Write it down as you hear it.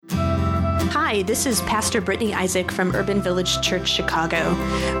Hi, this is Pastor Brittany Isaac from Urban Village Church,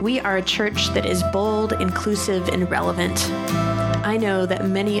 Chicago. We are a church that is bold, inclusive, and relevant. I know that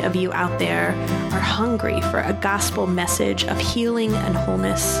many of you out there are hungry for a gospel message of healing and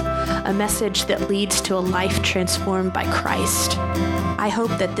wholeness, a message that leads to a life transformed by Christ. I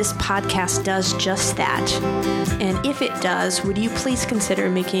hope that this podcast does just that. And if it does, would you please consider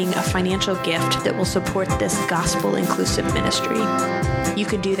making a financial gift that will support this gospel-inclusive ministry? You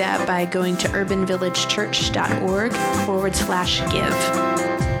could do that by going to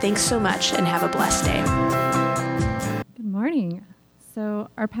urbanvillagechurch.org/give. Thanks so much and have a blessed day. Good morning. So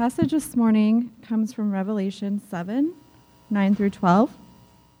our passage this morning comes from Revelation 7, 9 through 12.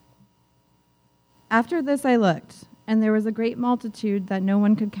 After this I looked, and there was a great multitude that no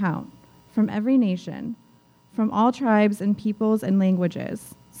one could count, from every nation, from all tribes and peoples and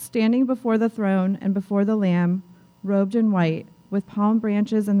languages, standing before the throne and before the Lamb, robed in white, with palm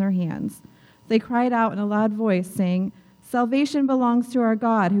branches in their hands. They cried out in a loud voice, saying, "Salvation belongs to our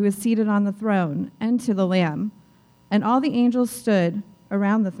God who is seated on the throne and to the Lamb." And all the angels stood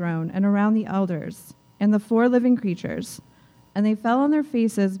around the throne and around the elders and the 4 living creatures. And they fell on their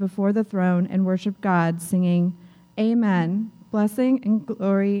faces before the throne and worshiped God, singing, "Amen, blessing and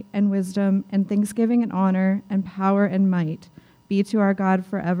glory and wisdom and thanksgiving and honor and power and might be to our God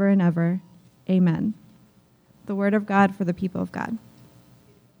forever and ever. Amen." The word of God for the people of God.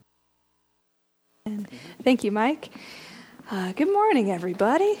 Thank you, Mike. Good morning,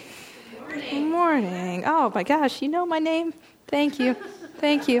 everybody. Good morning. Oh, my gosh, you know my name? Thank you.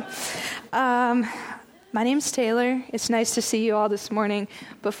 Thank you. My name's Taylor. It's nice to see you all this morning.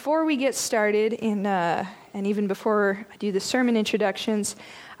 Before we get started, and even before I do the sermon introductions,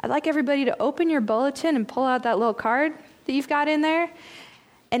 I'd like everybody to open your bulletin and pull out that little card that you've got in there.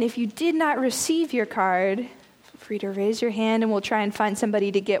 And if you did not receive your card, feel free to raise your hand and we'll try and find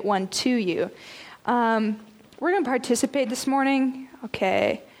somebody to get one to you. We're going to participate this morning.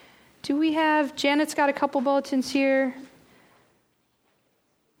 Okay. Do we have, Janet's got a couple bulletins here.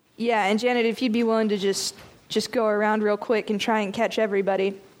 Yeah, and Janet, if you'd be willing to just go around real quick and try and catch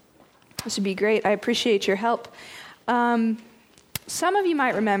everybody, this would be great. I appreciate your help. Some of you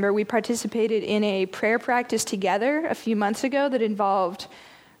might remember we participated in a prayer practice together a few months ago that involved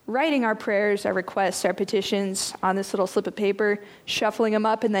writing our prayers, our requests, our petitions on this little slip of paper, shuffling them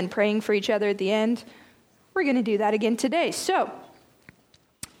up, and then praying for each other at the end. We're going to do that again today.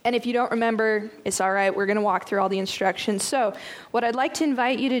 And if you don't remember, it's all right. We're going to walk through all the instructions. So what I'd like to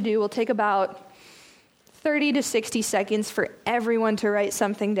invite you to do will take about 30 to 60 seconds for everyone to write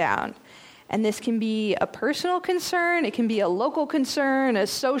something down. And this can be a personal concern. It can be a local concern, a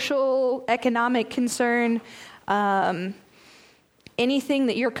social, economic concern, anything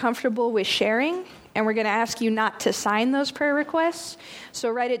that you're comfortable with sharing. And we're going to ask you not to sign those prayer requests. So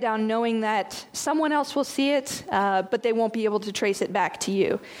write it down knowing that someone else will see it, but they won't be able to trace it back to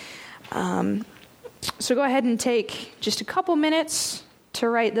you. So go ahead and take just a couple minutes to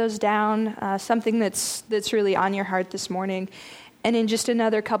write those down, something that's really on your heart this morning. And in just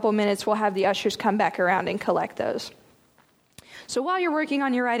another couple minutes, we'll have the ushers come back around and collect those. So while you're working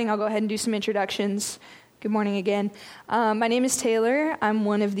on your writing, I'll go ahead and do some introductions. Good morning again. My name is Taylor. I'm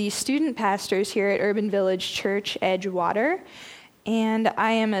one of the student pastors here at Urban Village Church, Edgewater, and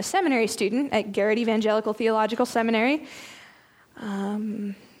I am a seminary student at Garrett Evangelical Theological Seminary.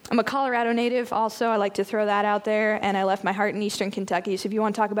 I'm a Colorado native also. I like to throw that out there, and I left my heart in Eastern Kentucky, so if you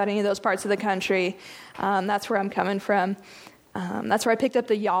want to talk about any of those parts of the country, that's where I'm coming from. That's where I picked up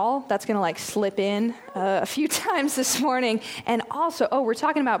the y'all. That's going to slip in a few times this morning. And also, we're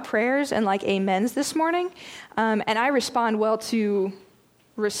talking about prayers and amens this morning. And I respond well to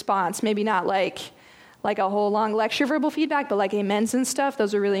response, maybe not like a whole long lecture verbal feedback, but amens and stuff.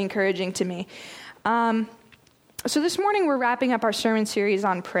 Those are really encouraging to me. So this morning we're wrapping up our sermon series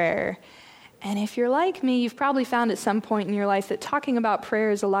on prayer. And if you're like me, you've probably found at some point in your life that talking about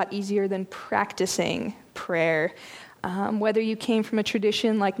prayer is a lot easier than practicing prayer. Whether you came from a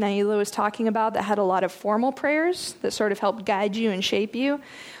tradition like Naila was talking about that had a lot of formal prayers that sort of helped guide you and shape you,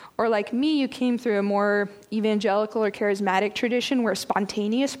 or like me, you came through a more evangelical or charismatic tradition where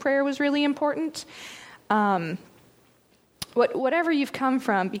spontaneous prayer was really important. Whatever you've come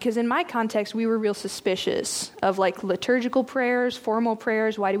from, because in my context, we were real suspicious of liturgical prayers, formal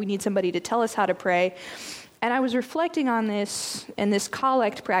prayers. Why do we need somebody to tell us how to pray? And I was reflecting on this in this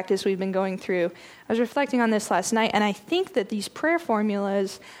collect practice we've been going through. I was reflecting on this last night, and I think that these prayer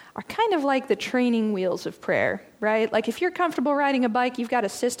formulas are kind of like the training wheels of prayer, right? If you're comfortable riding a bike, you've got a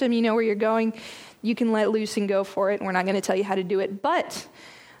system, you know where you're going, you can let loose and go for it, and we're not going to tell you how to do it. But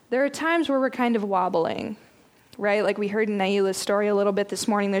there are times where we're kind of wobbling. right? Like we heard in Naila's story a little bit this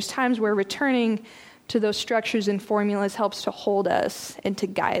morning, there's times where returning to those structures and formulas helps to hold us and to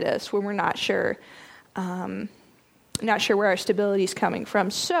guide us when we're not sure where our stability is coming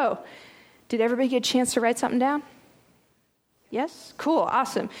from. So, did everybody get a chance to write something down? Yes? Cool,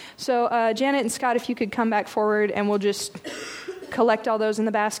 awesome. So Janet and Scott, if you could come back forward and we'll just collect all those in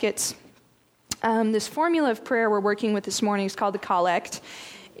the baskets. This formula of prayer we're working with this morning is called the Collect.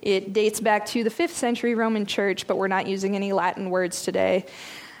 It dates back to the 5th century Roman Church, but we're not using any Latin words today.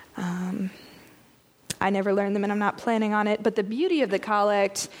 I never learned them and I'm not planning on it. But the beauty of the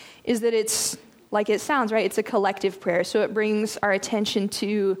Collect is that it's, like it sounds, right? It's a collective prayer. So it brings our attention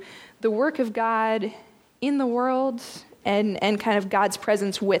to the work of God in the world and kind of God's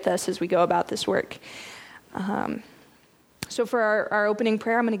presence with us as we go about this work. So for our opening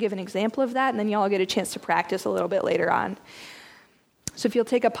prayer, I'm going to give an example of that, and then y'all get a chance to practice a little bit later on. So if you'll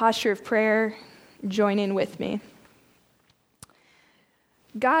take a posture of prayer, join in with me.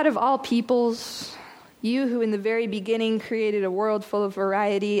 God of all peoples, you who in the very beginning created a world full of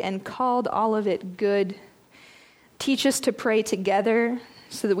variety and called all of it good, teach us to pray together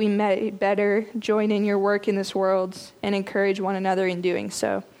so that we may better join in your work in this world and encourage one another in doing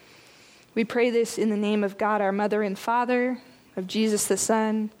so. We pray this in the name of God, our Mother and Father, of Jesus the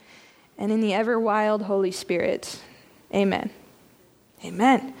Son, and in the ever wild Holy Spirit. Amen.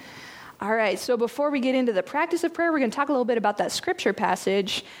 Amen. All right, so before we get into the practice of prayer, we're going to talk a little bit about that scripture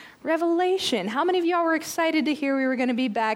passage, Revelation. How many of y'all were excited to hear we were going to be back